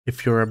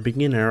If you're a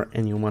beginner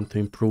and you want to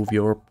improve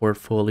your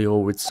portfolio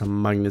with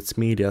some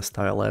MagnatesMedia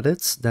style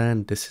edits,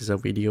 then this is a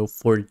video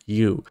for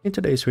you. In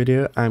today's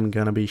video, I'm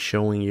gonna be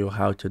showing you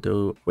how to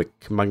do a quick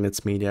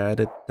MagnatesMedia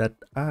edit that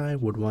I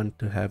would want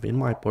to have in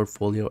my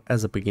portfolio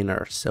as a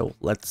beginner. So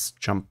let's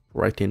jump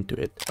right into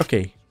it.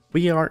 Okay,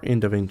 we are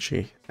in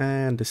Davinci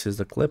and this is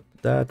the clip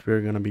that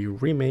we're gonna be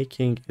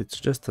remaking.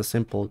 It's just a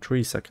simple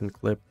 3-second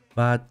clip.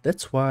 But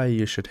that's why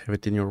you should have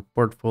it in your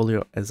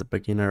portfolio as a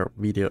beginner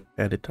video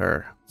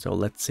editor. So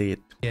let's see it.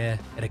 Yeah,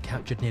 it had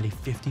captured nearly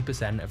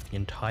 50% of the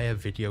entire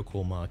video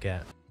call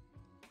market.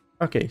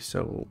 Okay,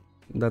 so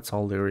that's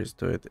all there is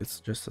to it.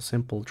 It's just a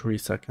simple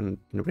 3-second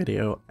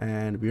video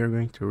and we are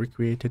going to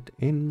recreate it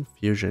in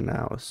Fusion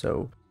now.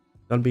 So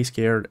don't be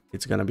scared,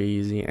 it's gonna be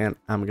easy and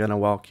I'm gonna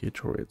walk you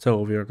through it.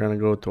 So we are gonna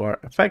go to our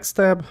effects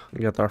tab,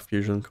 get our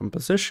Fusion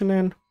composition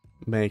in,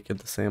 make it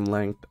the same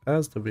length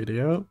as the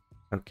video.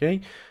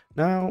 Okay,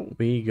 now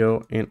we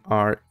go in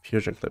our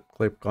Fusion clip.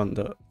 Click on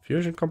the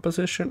Fusion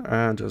composition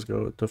and just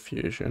go to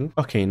Fusion.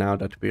 Okay, now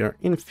that we are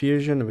in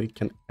Fusion, we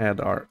can add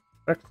our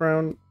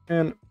background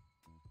and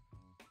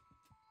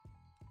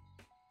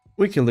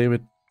we can leave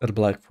it at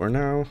black for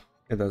now.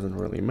 It doesn't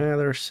really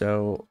matter.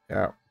 So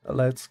yeah,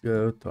 let's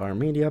go to our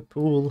media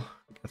pool,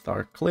 get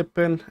our clip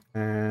in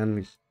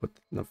and put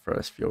it in the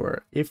first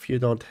viewer. If you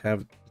don't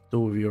have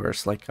 2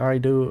 viewers like I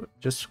do,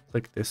 just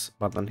click this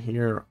button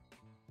here.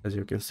 As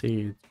you can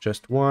see, it's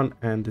just one,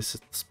 and this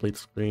is the split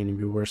screen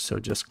viewer, so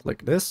just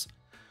click this.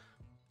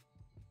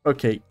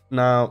 Okay,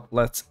 now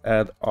let's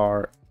add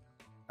our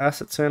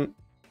assets in.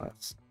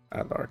 Let's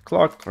add our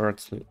clock, or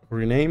let's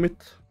rename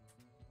it.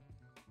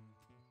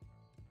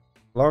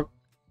 Clock.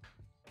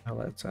 Now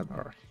let's add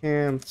our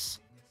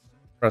hands.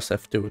 Press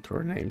F2 to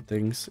rename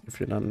things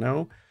if you don't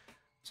know.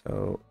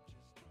 So,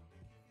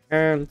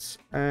 hands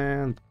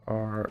and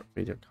our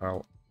video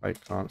call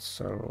icon.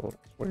 So,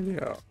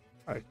 video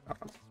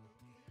icon.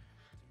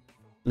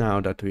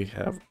 Now that we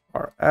have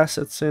our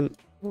assets in,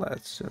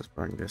 let's just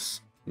bring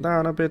this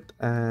down a bit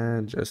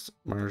and just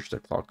merge the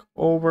clock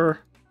over.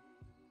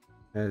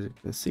 As you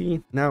can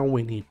see, now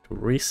we need to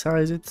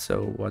resize it.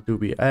 So what do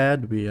we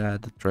add? We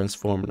add the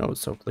transform node.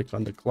 So click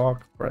on the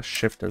clock, press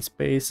shift and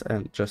space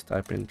and just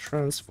type in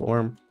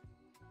transform.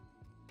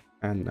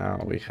 And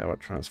now we have a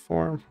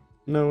transform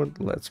node.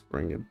 Let's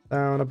bring it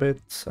down a bit.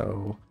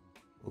 So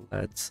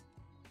let's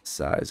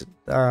size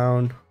it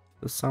down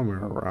to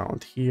somewhere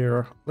around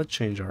here. Let's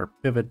change our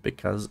pivot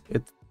because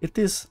it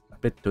is a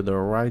bit to the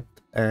right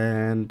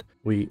and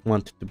we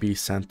want it to be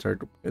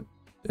centered with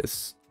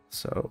this.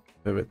 So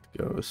pivot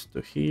goes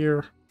to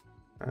here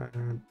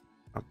and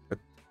up it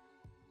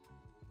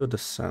to the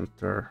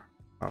center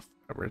of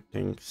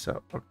everything.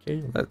 So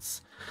okay,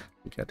 let's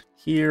get it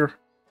here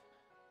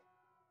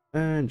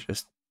and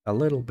just a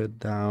little bit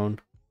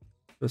down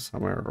to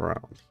somewhere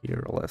around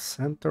here. Let's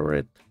center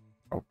it.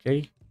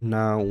 Okay,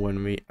 now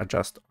when we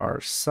adjust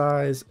our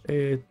size,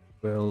 it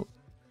will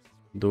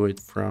do it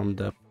from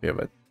the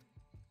pivot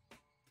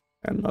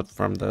and not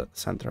from the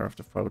center of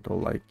the photo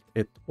like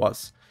it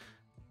was.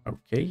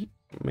 Okay,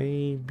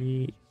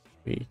 maybe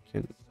we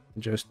can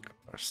just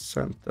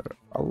center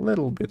a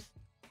little bit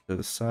to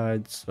the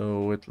side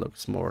so it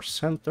looks more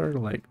centered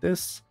like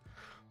this.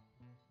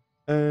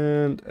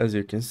 And as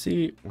you can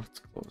see, let's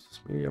close this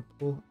media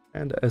pool.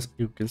 And as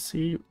you can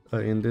see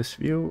in this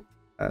view,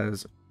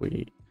 as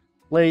we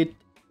play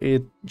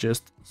it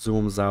just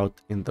zooms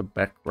out in the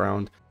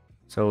background.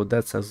 So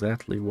that's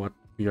exactly what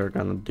we are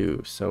gonna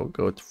do. So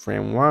go to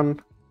frame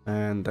 1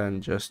 and then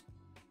just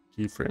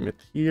keyframe it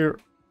here.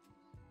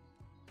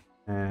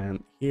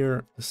 And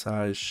here the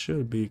size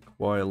should be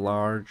quite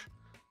large.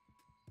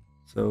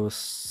 So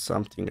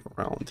something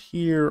around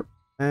here.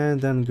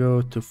 And then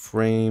go to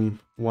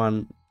frame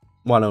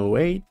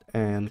 108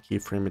 and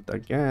keyframe it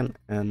again.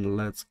 And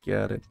let's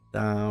get it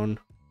down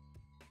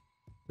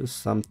to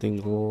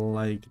something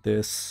like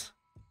this.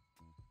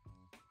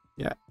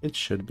 Yeah, it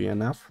should be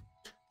enough.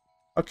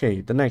 Okay,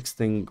 the next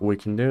thing we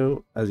can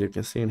do, as you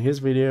can see in his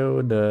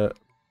video, the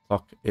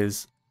clock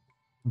is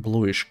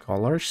bluish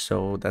color,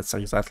 so that's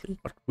exactly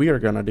what we are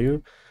gonna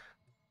do.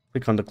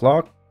 Click on the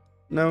clock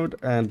node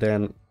and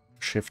then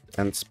shift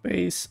and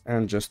space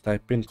and just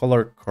type in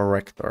color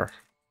corrector.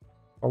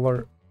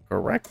 Color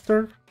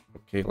corrector.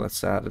 Okay,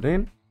 let's add it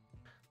in.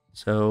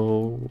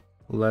 So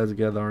let's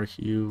get our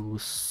hue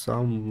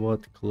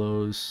somewhat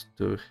close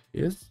to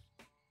his.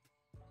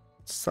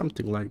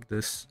 Something like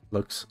this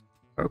looks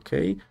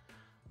okay.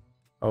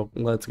 Oh,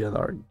 let's get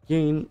our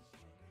gain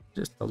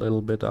just a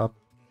little bit up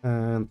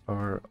and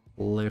our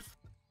lift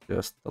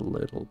just a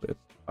little bit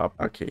up.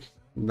 Okay,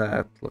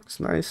 that looks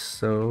nice.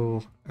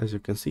 So as you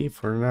can see,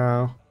 for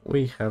now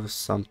we have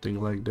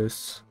something like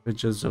this. We're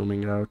just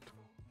zooming out.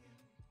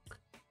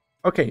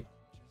 Okay,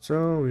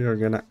 so we are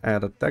gonna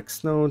add a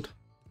text node.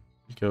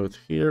 Go to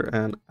here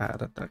and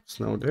add a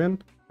text node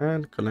in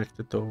and connect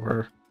it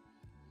over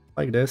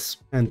like this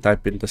and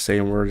type in the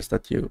same words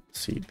that you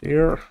see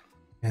there.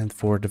 And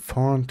for the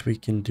font we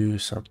can do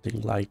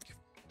something like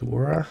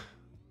Dora.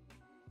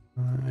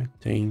 I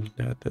think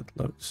that it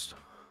looks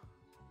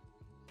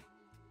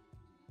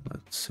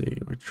Let's see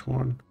which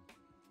one.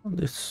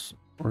 This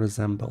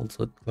resembles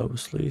it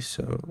closely,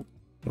 so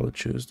we'll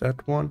choose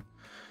that one.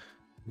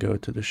 Go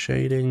to the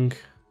shading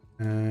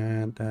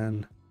and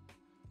then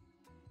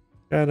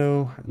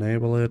shadow,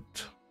 enable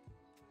it.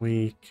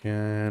 We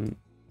can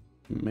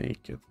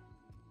make it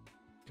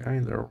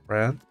kind of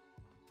red,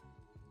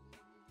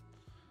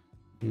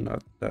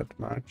 not that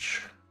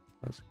much.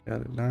 Let's get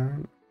it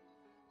down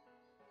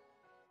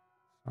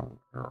somewhere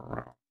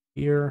around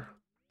here.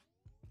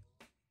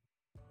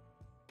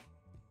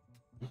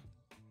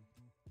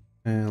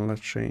 And let's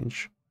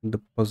change the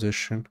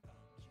position.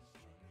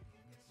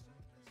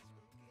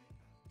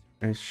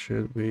 It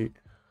should be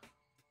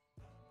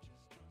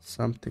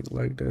something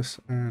like this,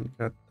 and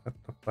get that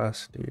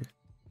opacity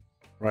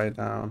right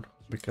down,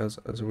 because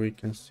as we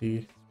can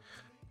see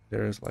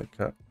there is like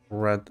a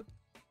red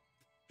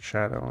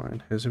shadow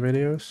in his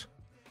videos.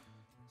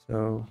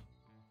 So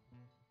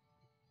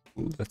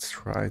let's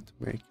try to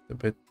make it a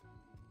bit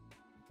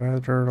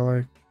better,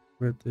 like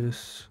with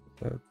this.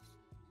 Let's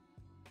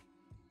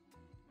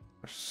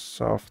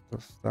soft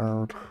this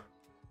down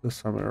to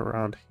somewhere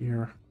around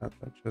here, and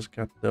then just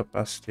get the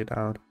opacity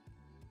down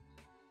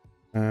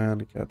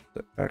and get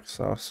the X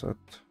offset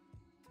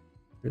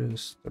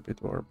just a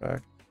bit more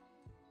back,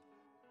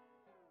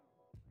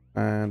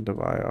 and the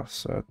Y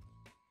offset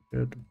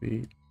should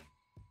be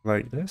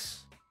like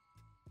this.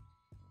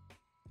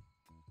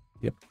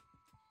 Yep,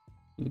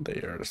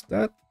 there's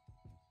that.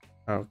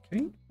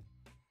 Okay,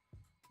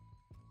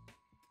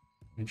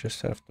 we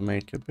just have to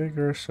make it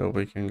bigger, so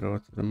we can go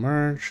to the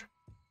merge,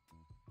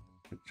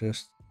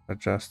 just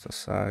adjust the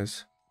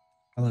size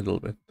a little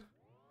bit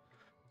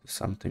to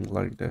something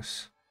like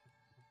this.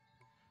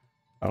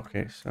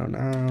 Okay, so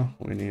now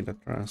we need a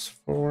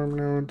transform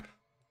node,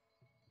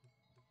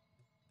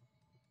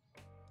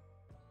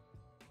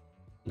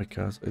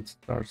 because it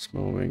starts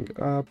moving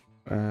up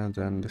and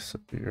then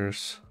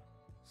disappears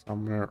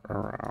somewhere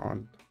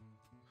around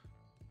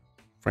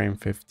frame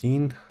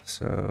 15.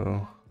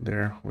 So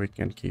there we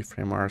can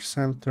keyframe our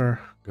center,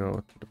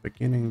 go to the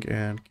beginning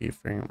and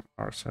keyframe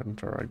our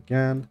center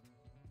again.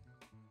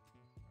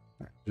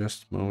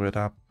 Just move it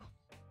up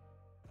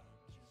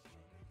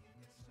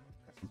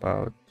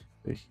about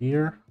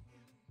here,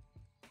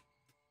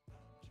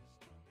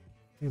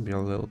 maybe a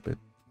little bit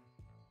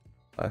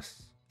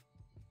less,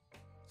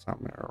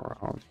 somewhere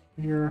around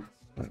here.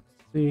 Let's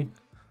see.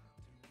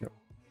 Yep.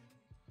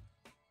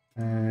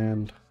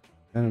 And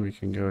then we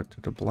can go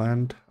to the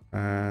blend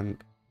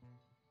and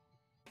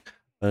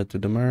to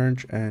the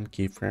merge and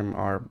keyframe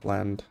our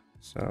blend.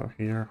 So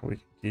here we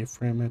can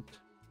keyframe it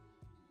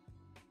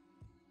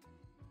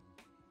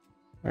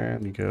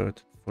and go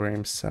to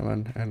frame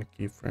 7 and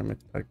keyframe it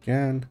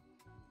again,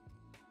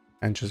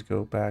 and just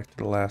go back to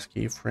the last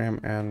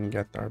keyframe and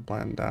get our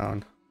blend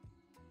down.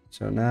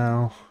 So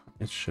now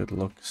it should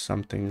look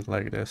something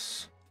like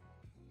this.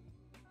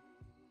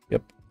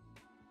 Yep,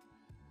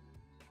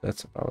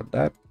 that's about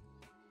that.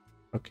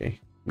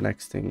 Okay,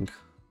 next thing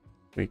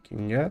we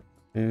can get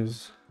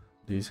is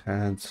these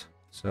hands.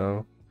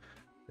 So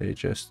they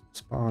just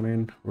spawn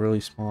in really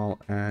small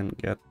and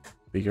get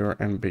bigger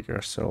and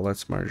bigger. So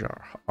let's merge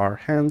our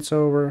hands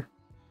over.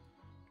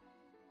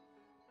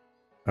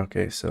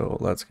 Okay, so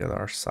let's get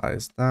our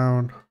size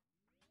down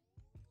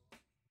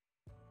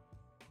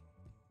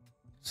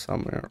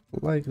somewhere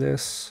like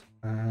this,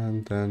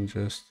 and then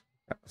just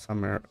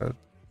somewhere at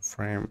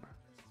frame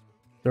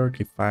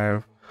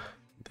 35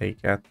 they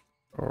get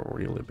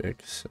really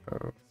big. So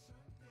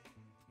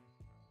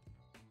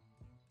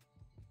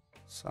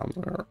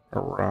somewhere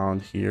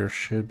around here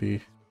should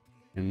be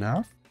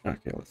enough.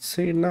 Okay, let's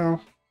see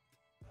now.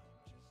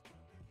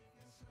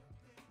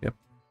 Yep,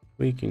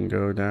 we can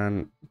go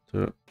down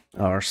to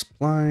our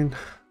spline,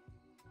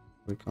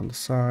 click on the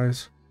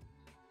size,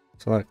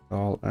 select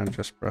all, and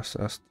just press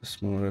S to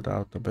smooth it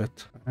out a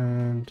bit,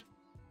 and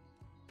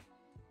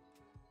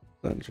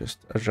then just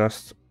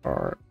adjust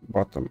our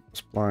bottom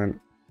spline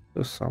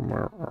to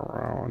somewhere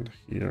around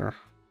here.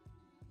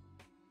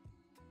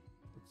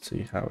 Let's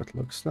see how it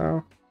looks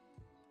now.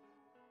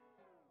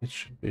 It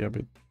should be a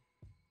bit.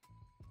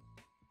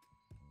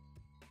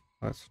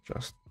 Let's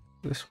adjust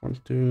this one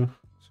too.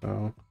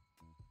 So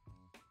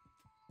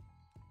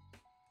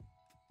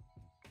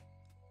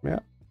yeah,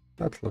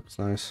 that looks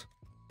nice.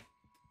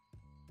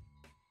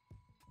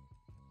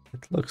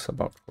 It looks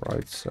about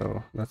right,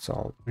 so that's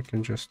all. We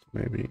can just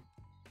maybe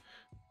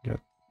get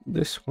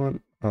this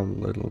one a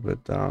little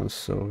bit down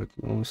so it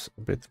moves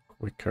a bit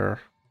quicker.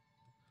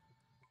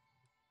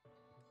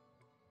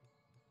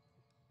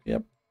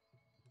 Yep,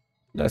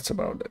 that's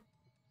about it.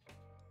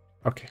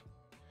 Okay,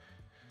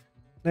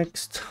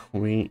 next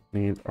we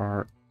need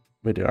our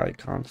video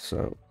icon,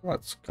 so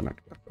let's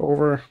connect that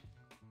over.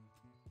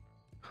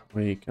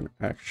 We can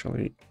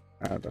actually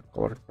add a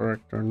color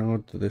corrector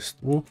node to this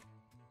tool.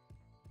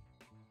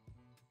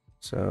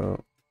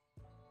 So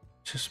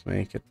just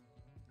make it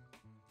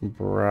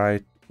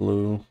bright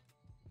blue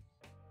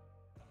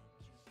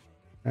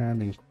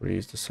and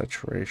increase the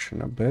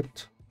saturation a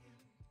bit.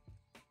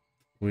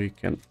 We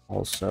can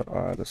also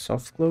add a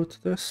soft glow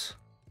to this.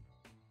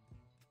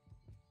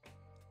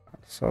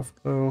 soft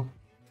glow.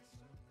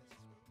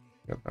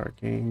 Get our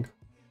gain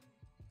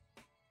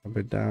a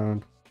bit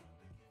down.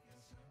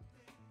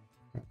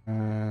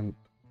 And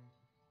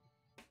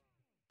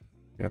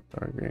get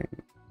our gain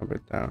a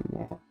bit down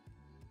more.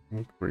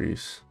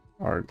 Increase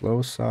our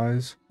glow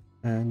size.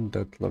 And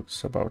that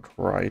looks about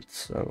right.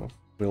 So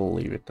we'll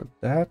leave it at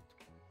that.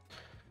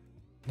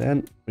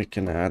 Then we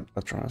can add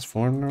a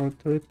transform node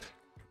to it.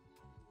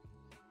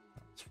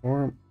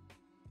 Transform.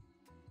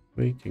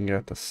 We can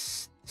get the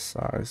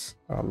size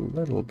a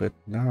little bit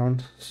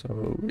down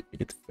so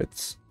it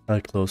fits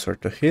closer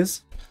to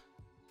his.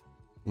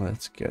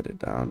 Let's get it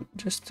down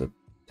just a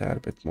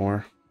tad bit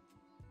more.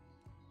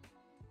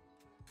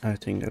 I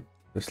think that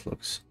this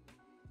looks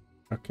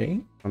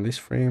okay. On this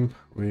frame,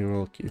 we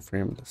will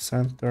keyframe the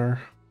center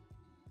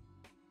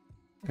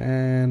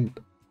and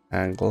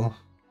angle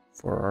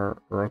for our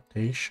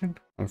rotation.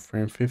 On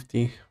frame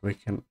 50, we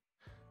can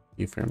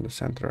keyframe the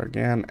center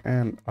again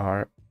and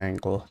our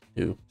angle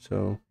too.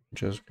 So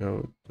just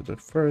go to the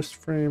first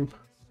frame.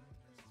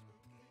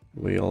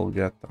 We'll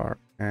get our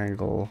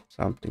angle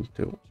something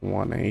to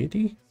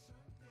 180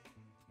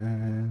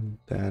 and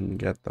then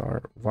get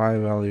our Y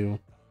value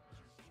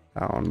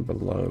down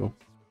below.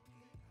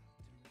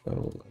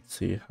 So let's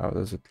see, how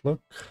does it look?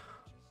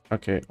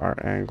 Okay, our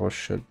angle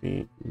should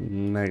be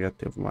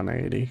negative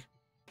 180.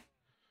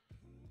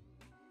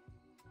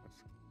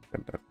 Let's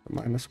get that to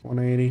minus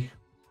 180.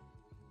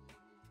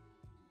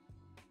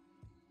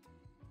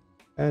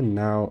 And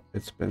now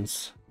it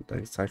spins the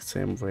exact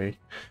same way.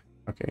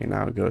 Okay,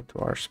 now go to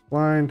our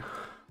spline,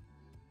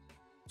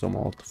 zoom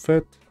all to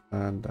fit,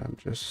 and then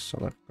just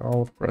select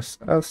all, press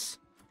S,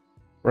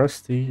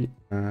 press T,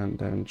 and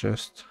then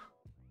just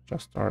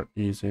start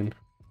easing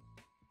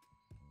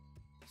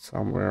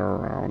somewhere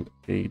around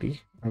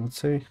 80, I would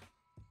say.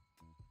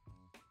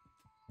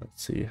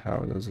 Let's see, how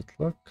does it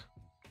look?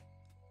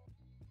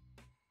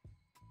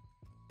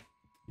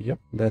 Yep,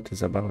 that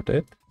is about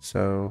it.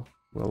 So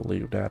we'll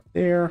leave that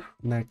there.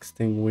 Next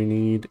thing we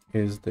need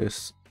is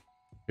this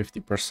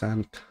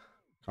 50%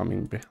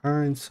 coming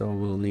behind. So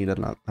we'll need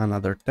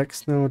another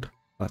text node.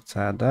 Let's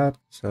add that.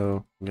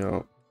 So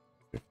go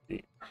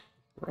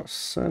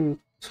 50%,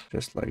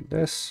 just like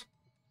this.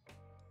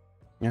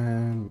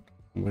 And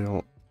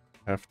we'll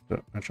have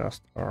to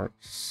adjust our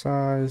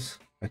size.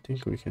 I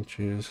think we can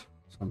choose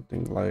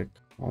something like,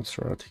 let's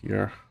right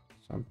here,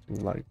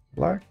 something like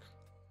black.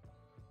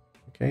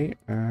 Okay,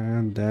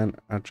 and then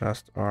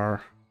adjust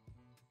our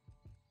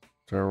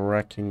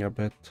tracking a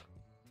bit.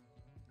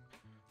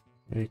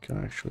 We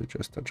can actually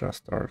just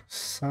adjust our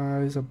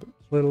size a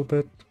little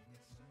bit.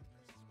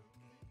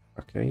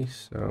 Okay,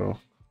 so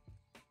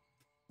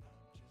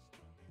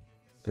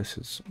this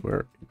is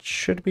where it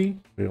should be.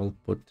 We'll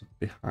put it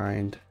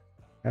behind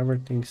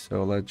everything.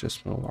 So let's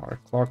just move our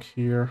clock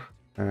here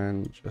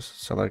and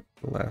just select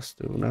the last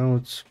two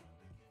nodes,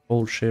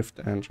 hold shift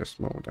and just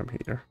move them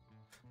here.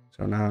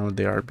 So now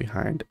they are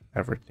behind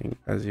everything,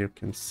 as you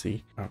can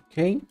see.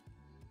 Okay,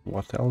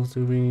 what else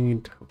do we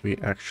need? We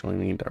actually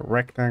need a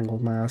rectangle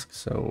mask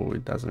so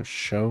it doesn't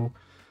show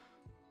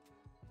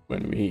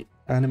when we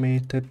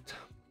animate it,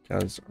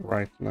 because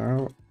right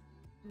now,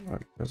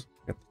 let's just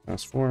get the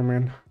transform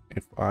in.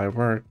 If I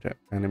were to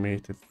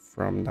animate it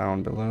from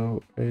down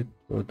below, it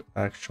would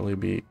actually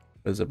be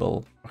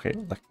visible. Okay,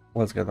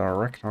 let's get our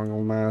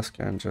rectangle mask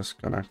and just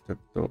connect it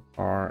to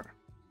our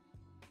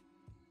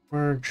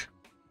merge.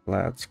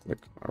 Let's click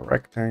on a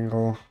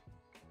rectangle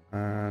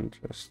and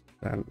just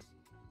then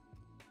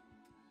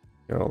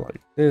go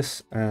like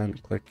this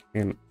and click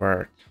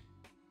invert.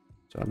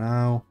 So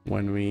now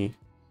when we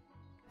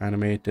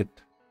animate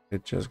it,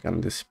 it's just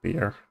gonna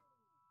disappear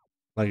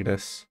like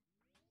this,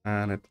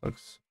 and it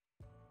looks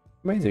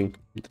amazing.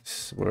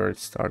 This is where it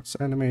starts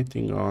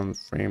animating on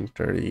frame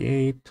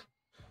 38.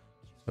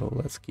 So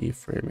let's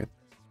keyframe it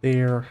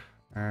there,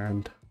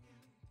 and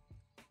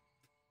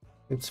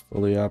it's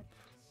fully up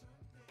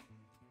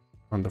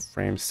on the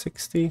frame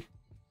 60.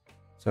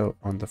 So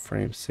on the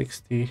frame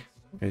 60,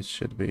 it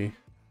should be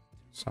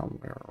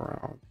somewhere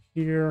around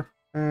here.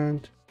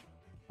 And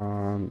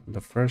on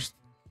the first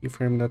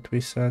keyframe that we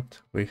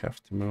set, we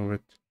have to move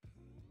it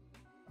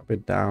a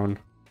bit down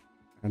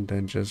and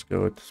then just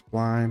go to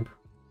spline,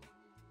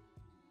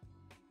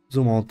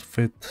 zoom all to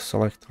fit,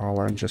 select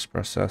all, and just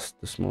press S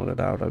to smooth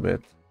it out a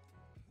bit.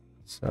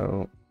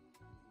 So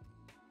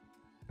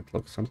it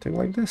looks something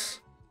like this.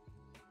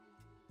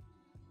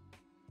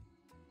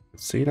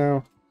 Let's see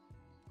now.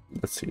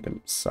 Let's see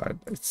them side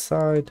by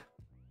side.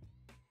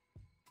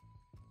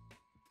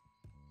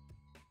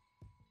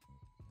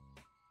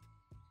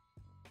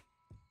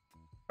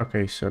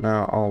 Okay, so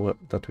now all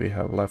that we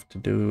have left to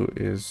do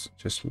is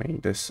just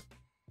make this.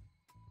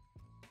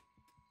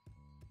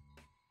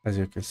 As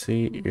you can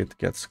see, it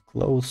gets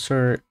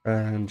closer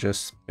and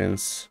just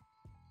spins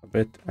a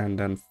bit and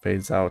then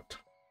fades out.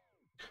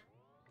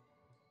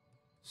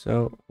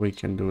 So we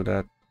can do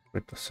that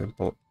with a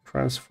simple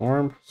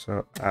transform.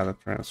 So add a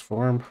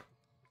transform.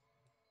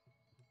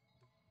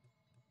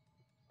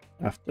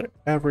 After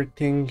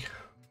everything,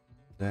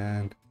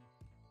 then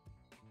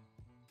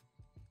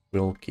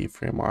we'll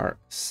keyframe our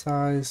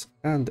size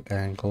and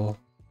angle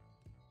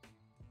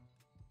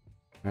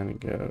and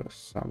go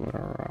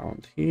somewhere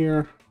around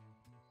here.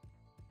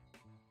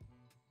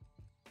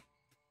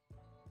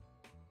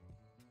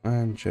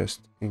 And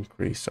just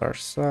increase our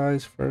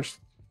size first.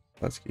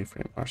 Let's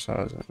keyframe our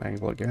size and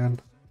angle again.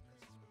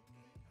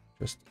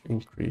 Just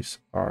increase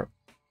our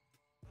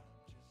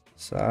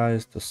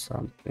size to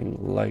something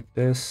like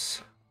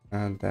this,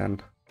 and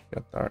then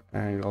get our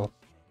angle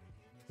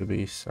to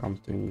be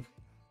something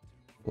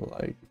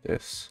like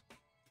this.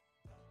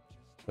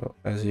 So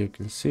as you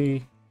can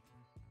see,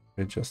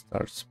 it just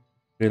starts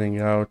spitting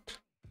out.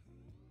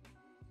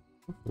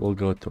 We'll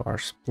go to our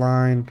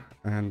spline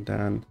and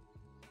then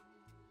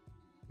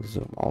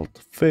zoom alt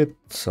fit,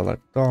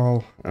 select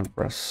all, and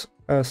press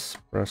S,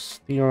 press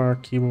TR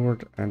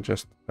keyboard, and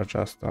just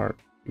adjust our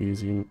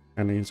ease in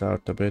and ease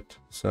out a bit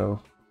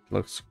so it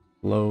looks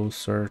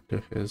closer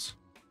to his.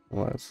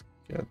 Let's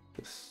get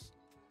this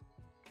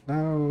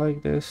down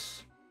like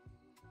this.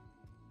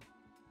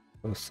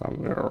 So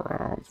somewhere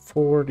around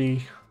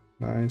 40.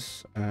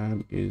 Nice.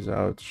 And ease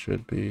out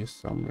should be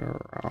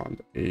somewhere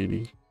around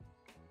 80.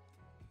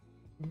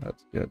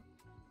 Let's get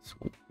this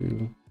one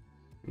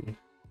too.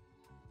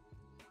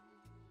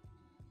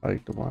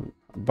 Like the one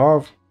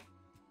above.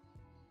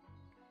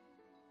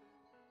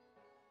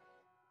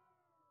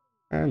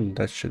 And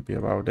that should be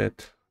about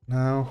it.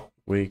 Now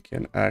we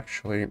can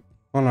actually,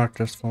 on our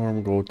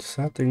transform, go to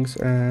settings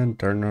and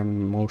turn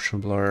on motion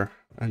blur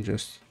and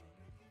just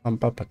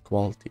bump up the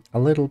quality a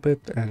little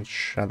bit and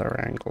shutter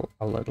angle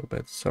a little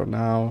bit. So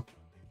now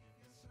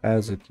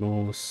as it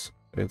moves,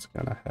 it's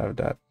gonna have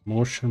that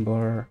motion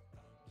blur.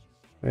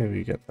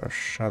 Maybe get our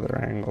shutter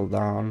angle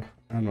down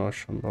and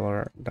motion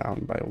blur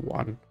down by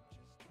 1.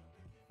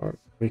 Or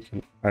we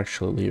can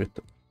actually leave it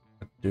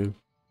at 2.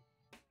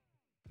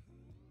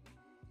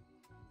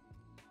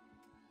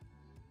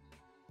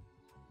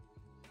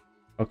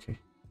 Okay,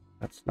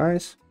 that's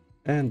nice.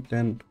 And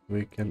then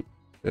we can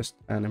just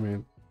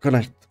animate,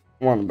 connect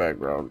one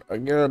background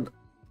again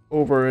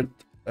over it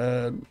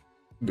and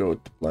go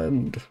to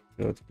blend,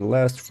 go to the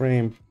last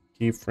frame,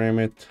 keyframe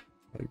it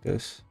like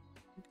this,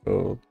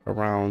 go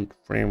around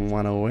frame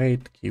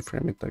 108,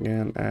 keyframe it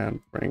again, and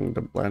bring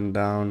the blend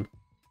down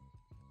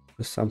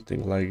to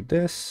something like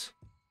this.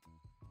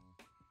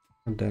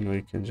 And then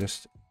we can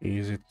just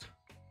ease it.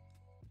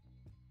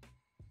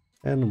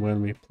 And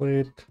when we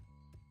play it,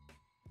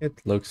 it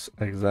looks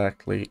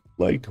exactly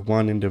like the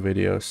one in the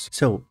videos.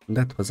 So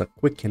that was a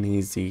quick and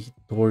easy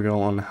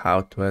tutorial on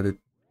how to edit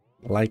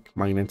like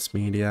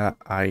MagnatesMedia.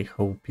 I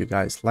hope you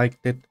guys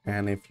liked it,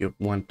 and if you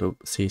want to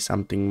see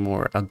something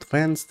more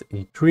advanced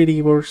in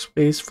 3D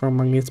workspace from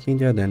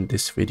MagnatesMedia, then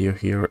this video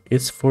here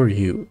is for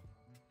you.